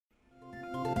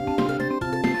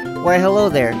Why hello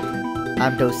there,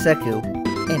 I'm Doseku,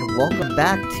 and welcome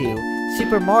back to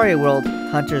Super Mario World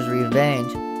Hunter's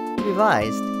Revenge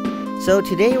Revised. So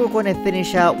today we're going to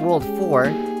finish out World 4,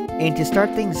 and to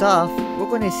start things off, we're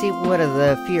going to see what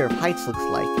the fear of heights looks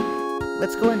like.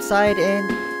 Let's go inside and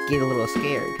get a little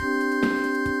scared.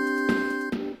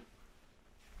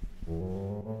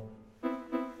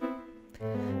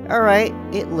 Alright,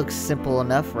 it looks simple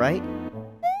enough, right?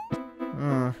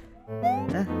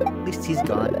 At least he's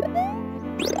gone.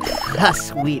 Ah,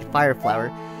 sweet, fire flower.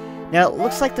 Now, it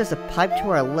looks like there's a pipe to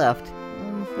our left.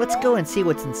 Let's go and see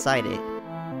what's inside it.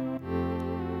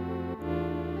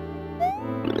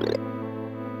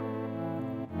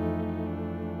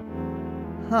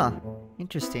 Huh,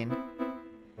 interesting.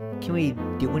 Can we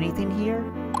do anything here?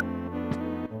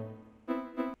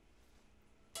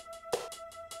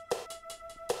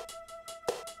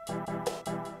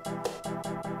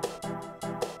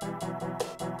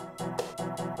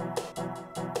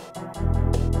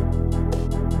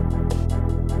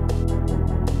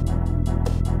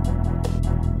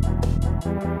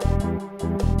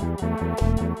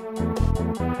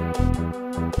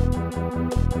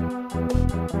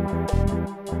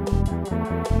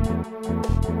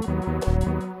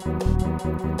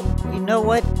 You know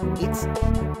what? It's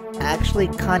actually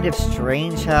kind of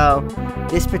strange how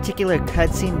this particular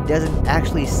cutscene doesn't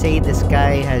actually say this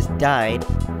guy has died.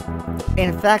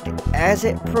 In fact, as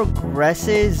it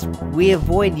progresses, we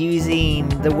avoid using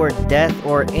the word death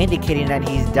or indicating that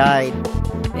he's died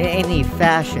in any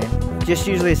fashion. Just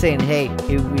usually saying, hey,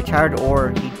 he retired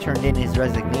or he turned in his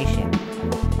resignation.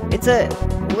 It's a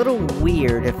little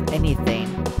weird, if anything.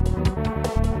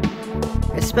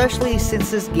 Especially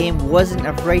since this game wasn't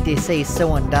afraid to say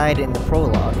someone died in the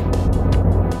prologue.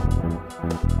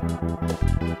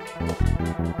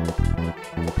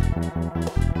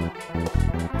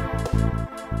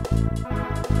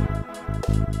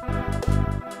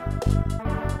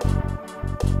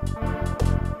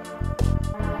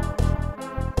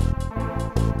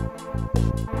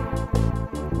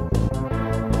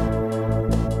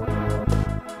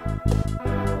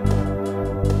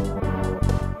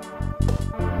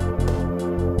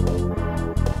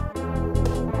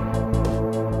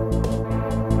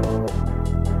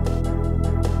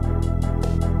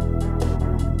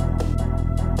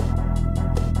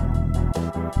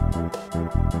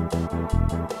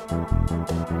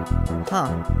 Huh.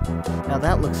 Now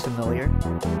that looks familiar.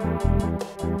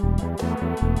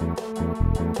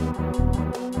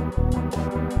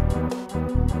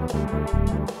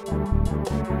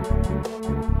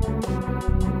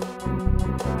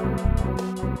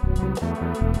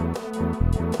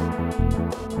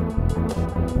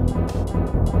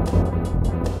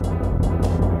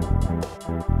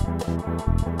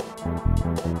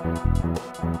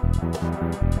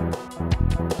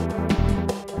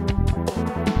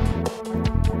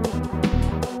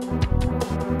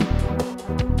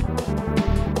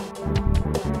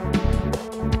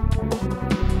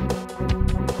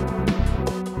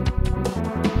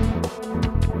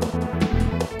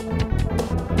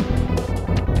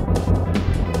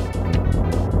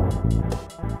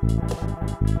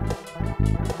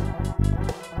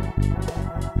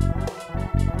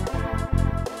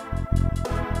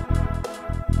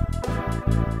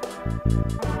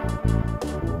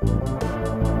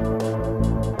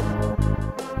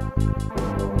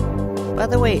 By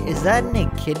the way, is that an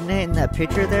echidna in that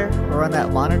picture there? Or on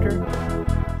that monitor?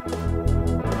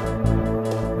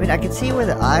 I mean, I can see where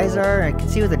the eyes are, I can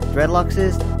see where the dreadlocks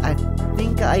is. I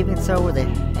think I even saw where the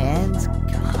hands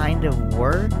kind of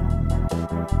were.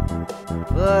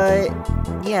 But,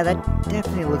 yeah, that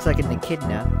definitely looks like an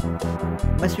echidna.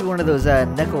 Must be one of those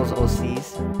Knuckles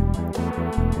OCs.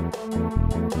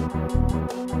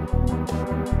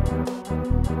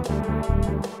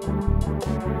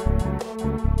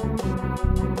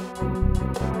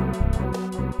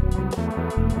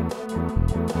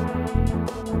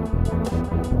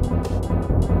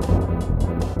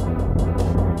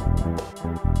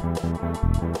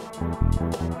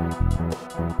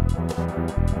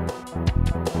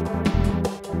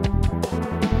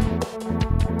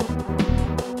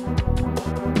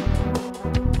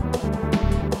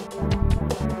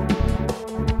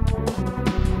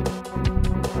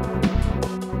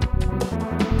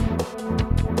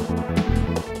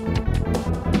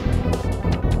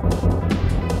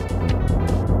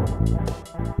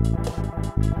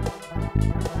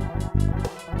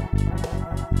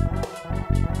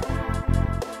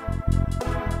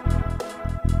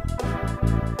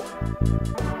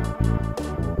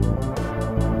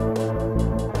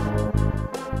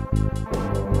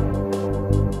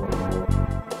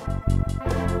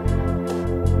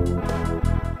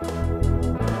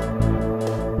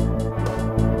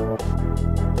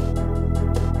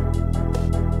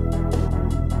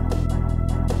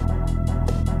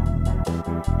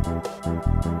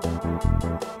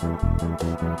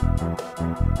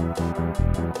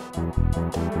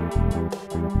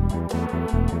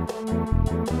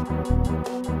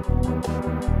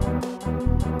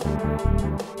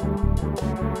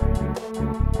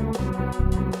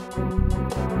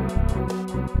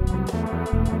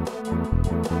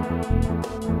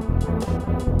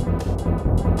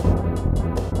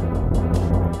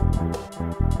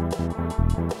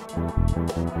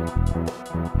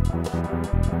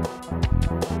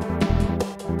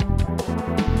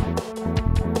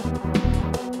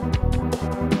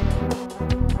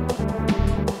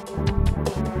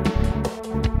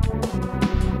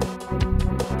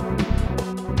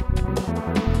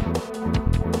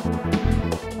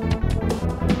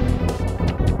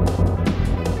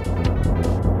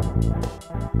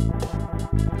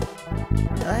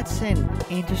 That's an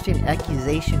interesting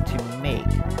accusation to make.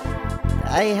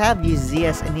 I have used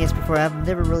ZS and NES before, I've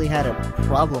never really had a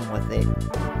problem with it.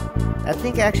 I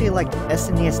think I actually like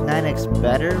SNES 9X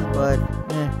better, but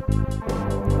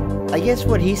I guess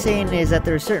what he's saying is that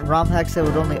there are certain ROM hacks that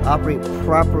would only operate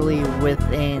properly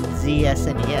within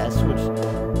ZSNES, which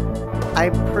I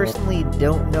personally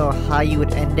don't know how you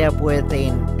would end up with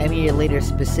an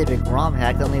emulator-specific ROM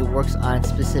hack that only works on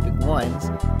specific ones,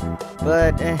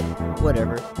 but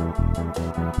whatever.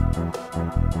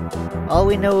 All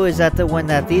we know is that the one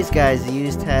that these guys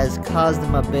used has caused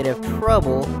them a bit of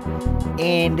trouble,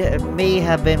 and may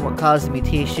have been what caused the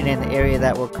mutation in the area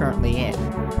that we're currently in.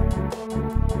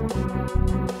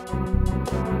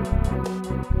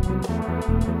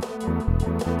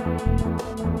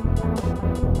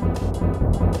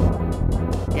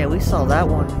 Yeah, we saw that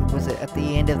one, was it at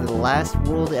the end of the last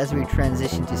world as we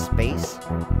transitioned to space?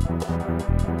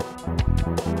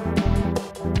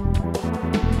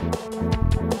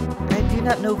 I do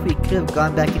not know if we could have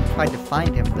gone back and tried to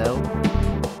find him though.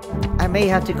 I may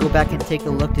have to go back and take a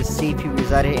look to see if he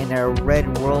resided in a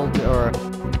red world or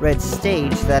red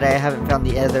stage that I haven't found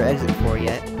the other exit for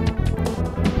yet.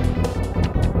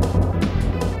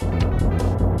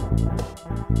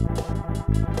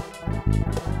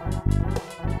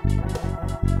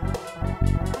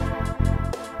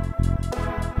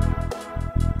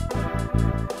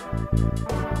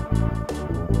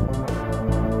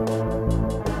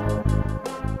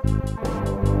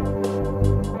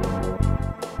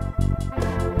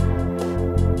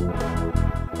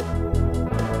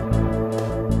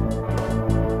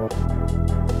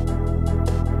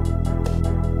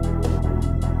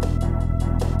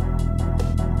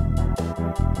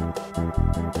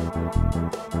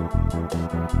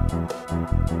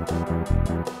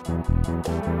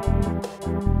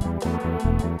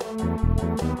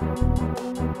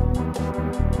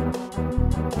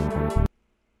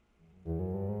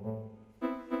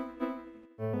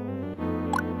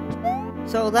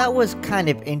 So that was kind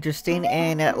of interesting,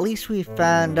 and at least we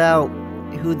found out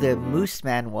who the Moose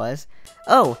Man was.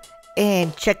 Oh,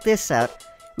 and check this out.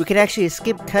 We could actually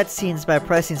skip cutscenes by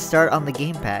pressing start on the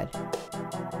gamepad.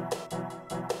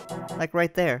 Like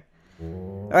right there.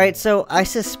 Alright, so I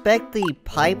suspect the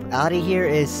pipe out of here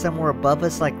is somewhere above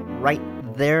us, like right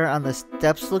there on the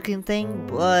steps looking thing,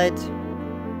 but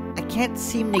I can't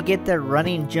seem to get the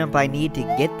running jump I need to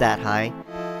get that high.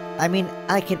 I mean,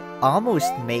 I can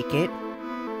almost make it.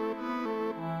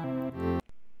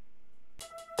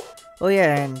 Oh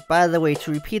yeah, and by the way,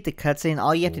 to repeat the cutscene,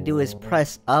 all you have to do is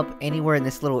press up anywhere in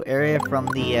this little area from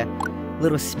the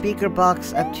little speaker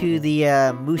box up to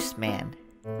the Moose Man.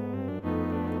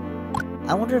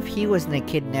 I wonder if he was an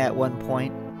echidna at one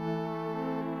point.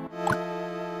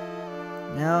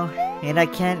 No, and I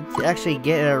can't actually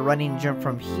get a running jump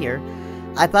from here.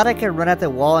 I thought I could run at the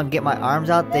wall and get my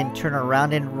arms out, then turn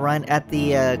around and run at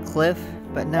the cliff,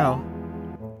 but no.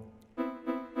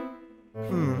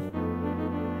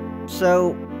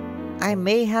 So, I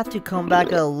may have to come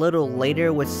back a little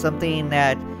later with something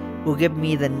that will give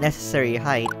me the necessary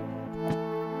height.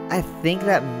 I think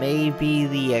that may be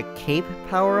the cape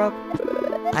power-up.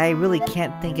 I really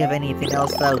can't think of anything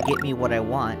else that'll get me what I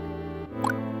want.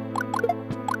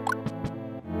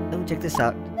 Oh, check this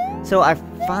out. So I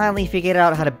finally figured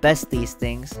out how to best these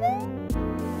things.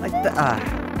 Like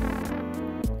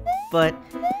But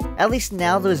at least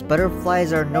now those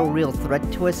butterflies are no real threat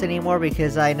to us anymore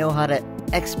because I know how to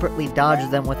expertly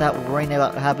dodge them without worrying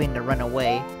about having to run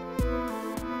away.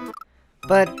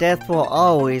 But death will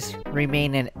always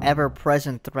remain an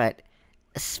ever-present threat,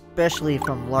 especially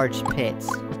from large pits.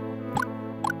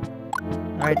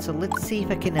 Alright, so let's see if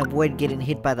I can avoid getting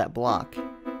hit by that block.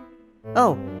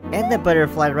 Oh, and the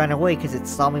butterfly ran away because it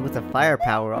saw me with a fire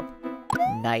power-up.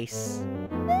 Nice.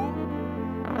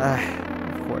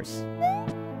 Of course.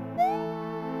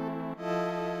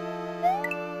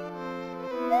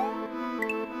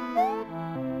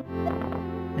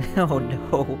 Oh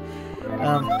no.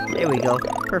 There we go.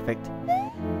 Perfect.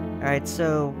 Alright,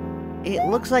 so it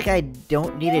looks like I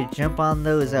don't need to jump on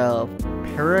those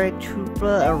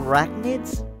paratroopa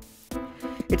arachnids.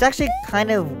 It's actually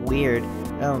kind of weird.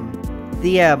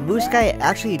 The Moose guy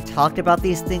actually talked about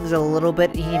these things a little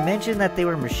bit. He mentioned that they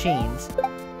were machines.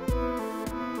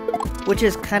 Which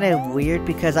is kind of weird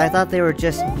because I thought they were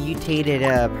just mutated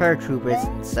paratroopers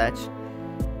and such.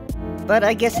 But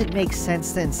I guess it makes sense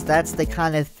since that's the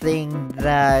kind of thing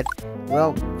that,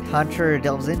 well, Hunter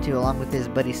delves into along with his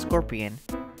buddy Scorpion.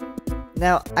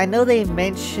 Now, I know they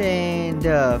mentioned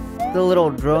the little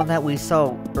drone that we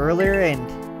saw earlier, and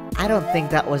I don't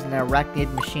think that was an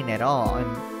arachnid machine at all,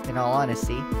 in all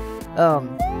honesty.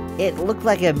 It looked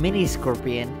like a mini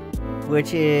Scorpion,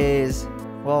 which is,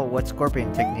 well, what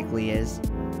Scorpion technically is.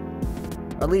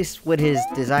 Or at least what his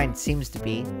design seems to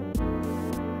be.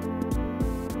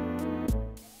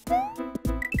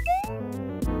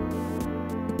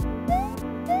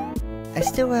 I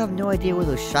still have no idea where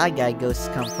those Shy Guy ghosts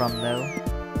come from, though.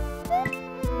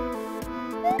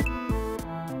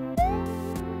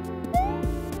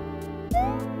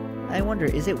 I wonder,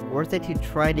 is it worth it to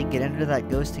try to get under that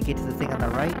ghost to get to the thing on the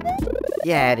right?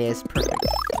 Yeah, it is. Perfect.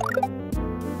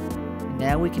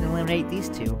 Now we can eliminate these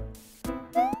two.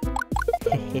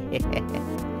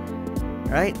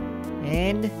 Right?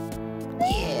 And...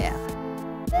 yeah!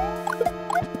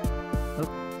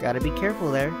 Oh, gotta be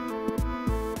careful there.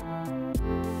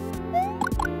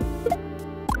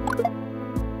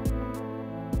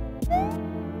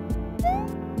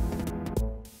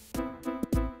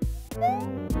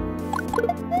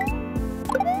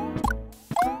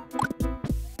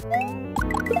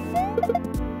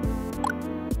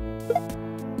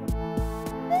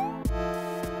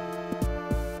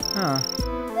 Huh.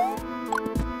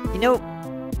 You know,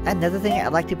 another thing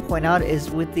I'd like to point out is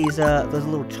with these, those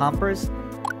little chompers.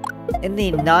 In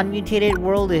the non-mutated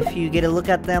world, if you get a look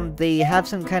at them, they have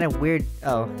some kind of weird...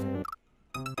 oh.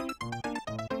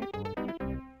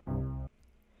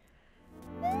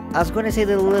 I was going to say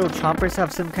the little chompers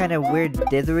have some kind of weird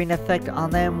dithering effect on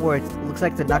them, where it looks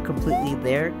like they're not completely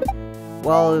there.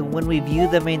 While when we view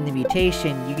them in the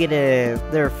mutation, you get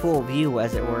their full view,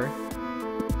 as it were.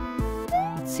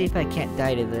 Let's see if I can't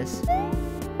die to this.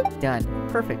 Done.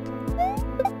 Perfect.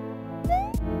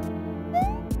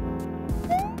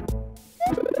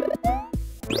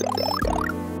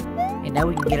 And now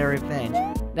we can get our revenge.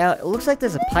 Now, it looks like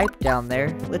there's a pipe down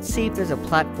there. Let's see if there's a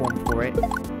platform for it.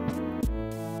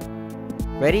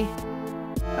 Ready?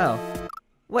 Oh.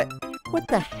 What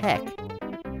the heck?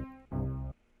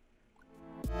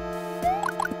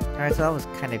 Alright, so that was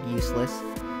kind of useless.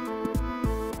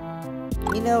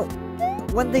 You know,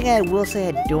 one thing I will say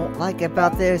I don't like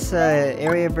about this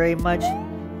area very much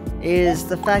is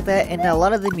the fact that in a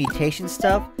lot of the mutation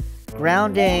stuff,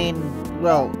 ground and,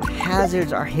 well,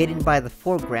 hazards are hidden by the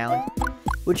foreground,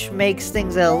 which makes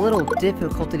things a little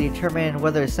difficult to determine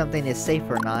whether something is safe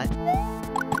or not.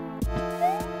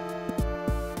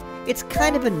 It's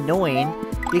kind of annoying,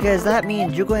 because that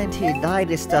means you're going to die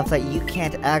to stuff that you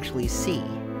can't actually see.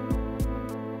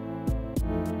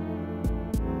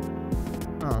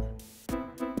 Huh.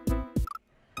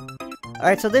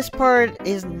 Alright, so this part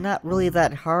is not really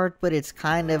that hard, but it's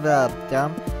kind of,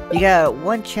 dumb. You got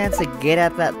one chance to get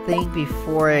at that thing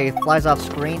before it flies off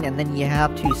screen, and then you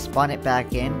have to spawn it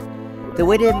back in. The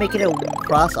way to make it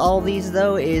across all these,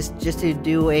 though, is just to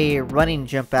do a running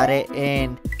jump at it,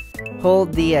 and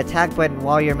hold the attack button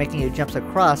while you're making your jumps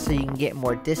across so you can get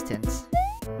more distance.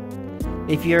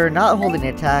 If you're not holding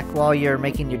attack while you're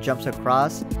making your jumps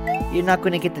across, you're not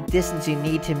going to get the distance you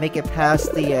need to make it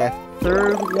past the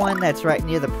third one that's right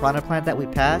near the piranha plant that we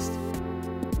passed.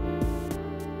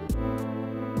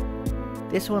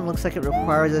 This one looks like it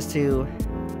requires us to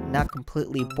not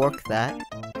completely bork that.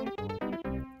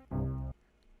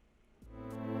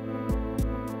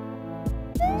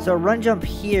 So a run jump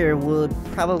here would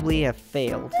probably have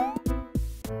failed.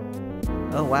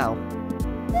 Oh wow.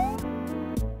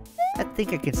 I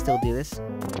think I can still do this.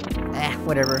 Ah,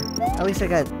 whatever. At least I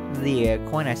got the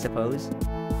coin, I suppose.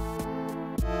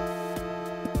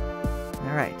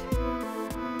 Alright.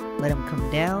 Let him come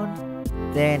down.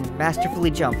 Then masterfully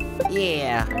jump.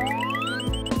 Yeah!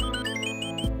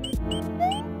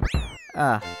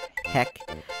 Ah, heck.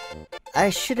 I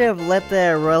should have let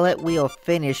the roulette wheel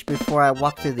finish before I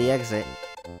walked through the exit.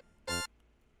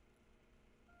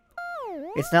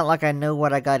 It's not like I know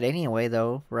what I got anyway,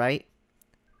 though, right?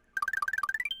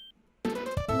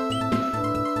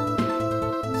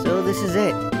 So this is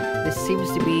it. This seems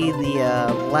to be the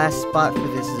last spot for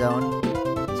this zone.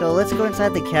 So let's go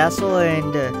inside the castle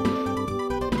and,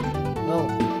 well,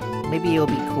 Maybe it'll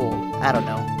be cool. I don't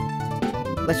know.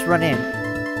 Let's run in.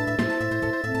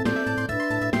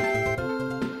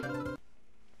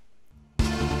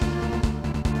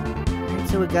 Alright,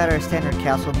 so we got our standard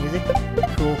castle music.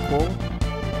 Cool, cool.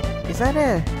 Is that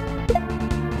a...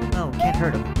 Oh, can't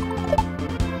hurt him.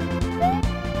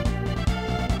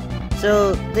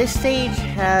 So, this stage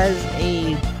has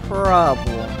a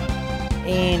problem.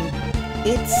 And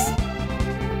it's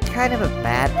kind of a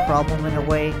bad problem in a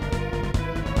way.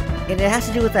 And it has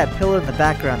to do with that pillar in the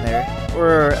background there.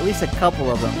 Or at least a couple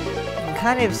of them. You can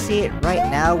kind of see it right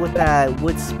now with that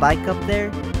wood spike up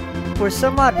there. For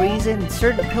some odd reason,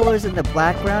 certain pillars in the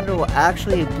background will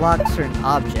actually block certain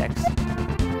objects.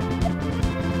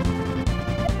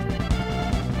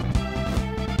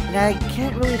 And I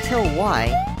can't really tell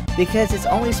why, because it's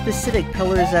only specific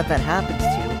pillars that happens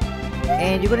to.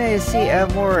 And you're gonna see a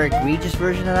more egregious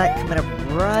version of that coming up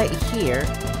right here.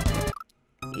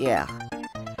 Yeah.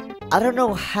 I don't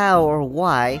know how or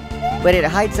why, but it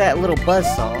hides that little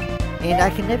buzzsaw, and I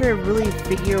can never really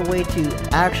figure a way to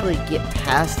actually get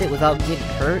past it without getting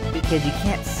hurt, because you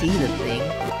can't see the thing.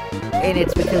 And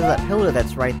it's because of that pillar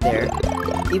that's right there.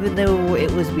 Even though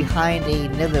it was behind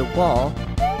another wall,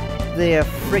 the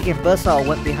freaking buzzsaw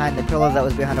went behind the pillar that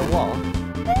was behind a wall.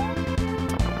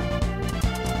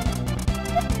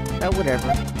 Oh,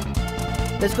 whatever.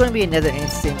 There's going to be another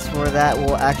instance where that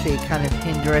will actually kind of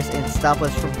hinder us and stop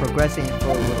us from progressing for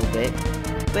a little bit,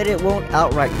 but it won't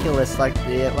outright kill us like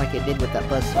it did with that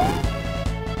buzzsaw.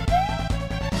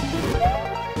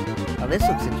 Now this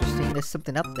looks interesting. There's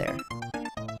something up there.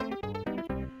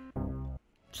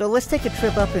 So let's take a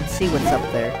trip up and see what's up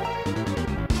there.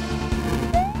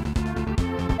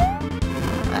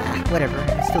 Whatever, I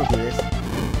can still do this.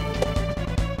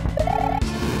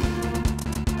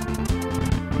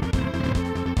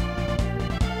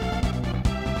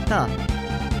 Huh.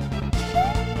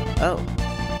 Oh.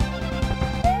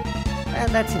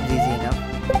 And that seems easy enough.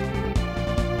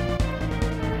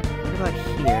 What about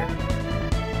here?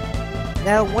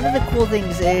 Now, one of the cool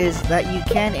things is that you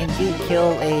can indeed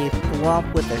kill a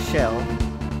thwomp with a shell.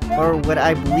 Or what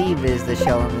I believe is the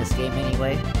shell in this game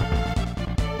anyway.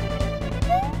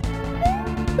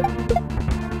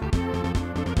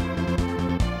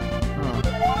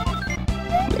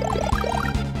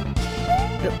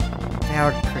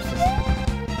 Howard curses.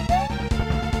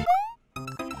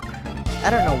 I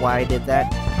don't know why I did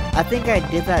that. I think I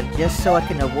did that just so I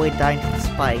can avoid dying to the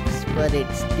spikes, but it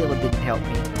still didn't help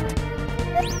me.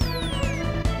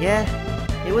 Yeah,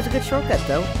 it was a good shortcut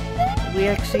though. We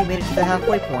actually made it to the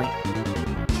halfway point.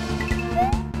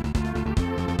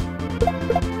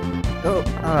 Oh,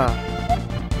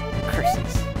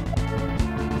 curses.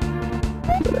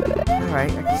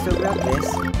 Alright, I can still grab this.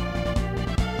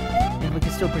 We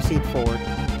can still proceed forward.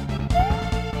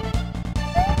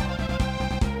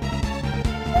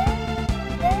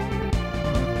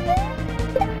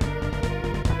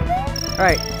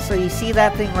 Alright, so you see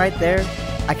that thing right there?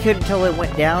 I couldn't tell it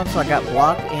went down, so I got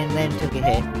blocked and then took a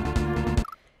hit.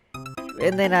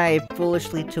 And then I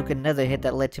foolishly took another hit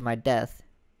that led to my death.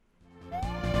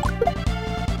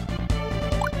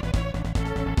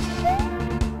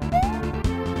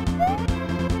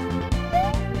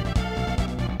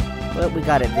 But we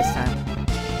got it this time.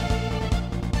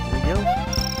 There we go.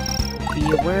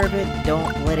 Be aware of it,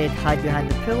 don't let it hide behind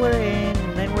the pillar, and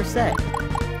then we're set.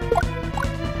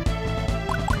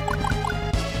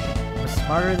 I'm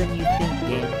smarter than you think,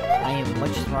 game. I am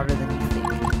much smarter than you think.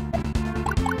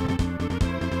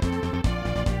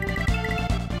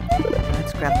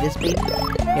 Let's grab this baby,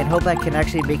 and hope I can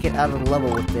actually make it out of the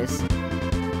level with this.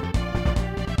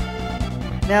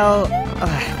 Now,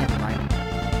 never mind.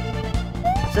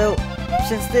 So,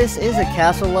 since this is a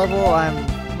castle level, I'm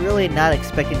really not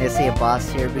expecting to see a boss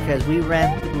here, because we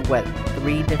ran through, what,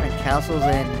 3 different castles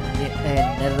and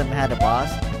none of them had a boss?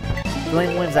 The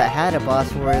only ones that had a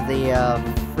boss were the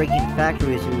freaking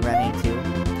factories we ran into.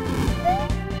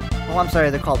 Oh, I'm sorry,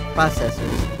 they're called processors.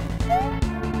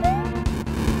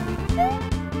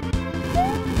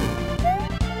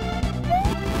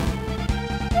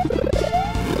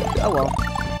 Oh well,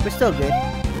 we're still good.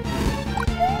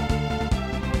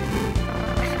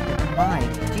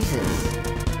 Jesus.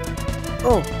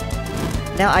 Oh!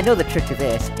 Now I know the trick to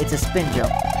this. It's a spin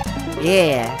jump.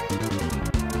 Yeah!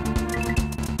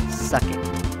 Suck it.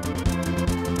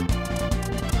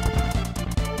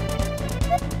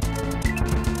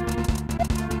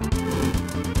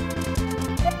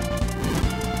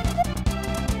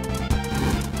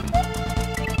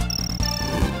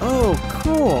 Oh,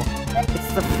 cool!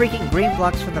 It's the freaking green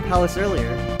blocks from the palace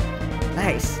earlier.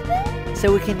 Nice.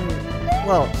 So we can,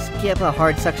 well, skip a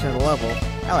hard section of the level.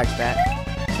 I like that.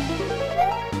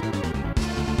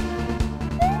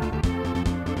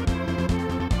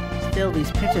 Still,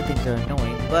 these pincer things are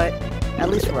annoying, but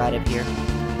at least we're out of here.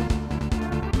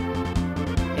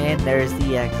 And there's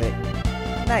the exit.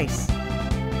 Nice.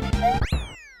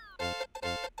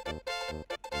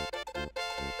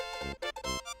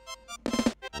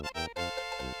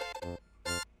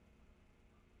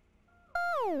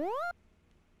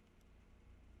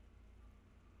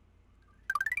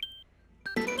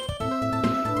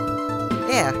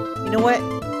 Yeah, you know what?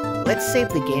 Let's save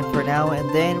the game for now,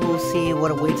 and then we'll see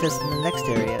what awaits us in the next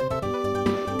area.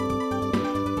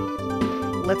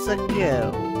 Let's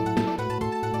go.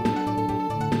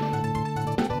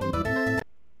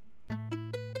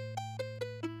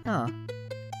 Huh.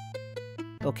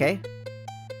 Okay.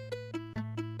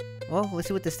 Well, let's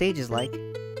see what the stage is like.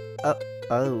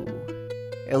 Oh.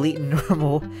 Elite and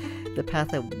Normal. The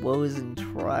Path of Woes and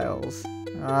Trials.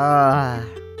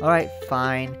 Alright,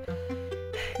 fine.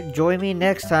 Join me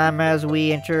next time as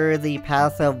we enter the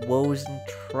Path of Woes and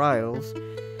Trials.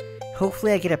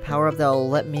 Hopefully I get a power-up that'll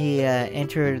let me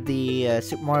enter the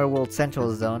Super Mario World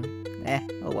Central Zone.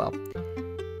 Oh well.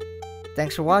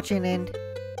 Thanks for watching, and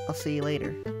I'll see you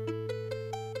later.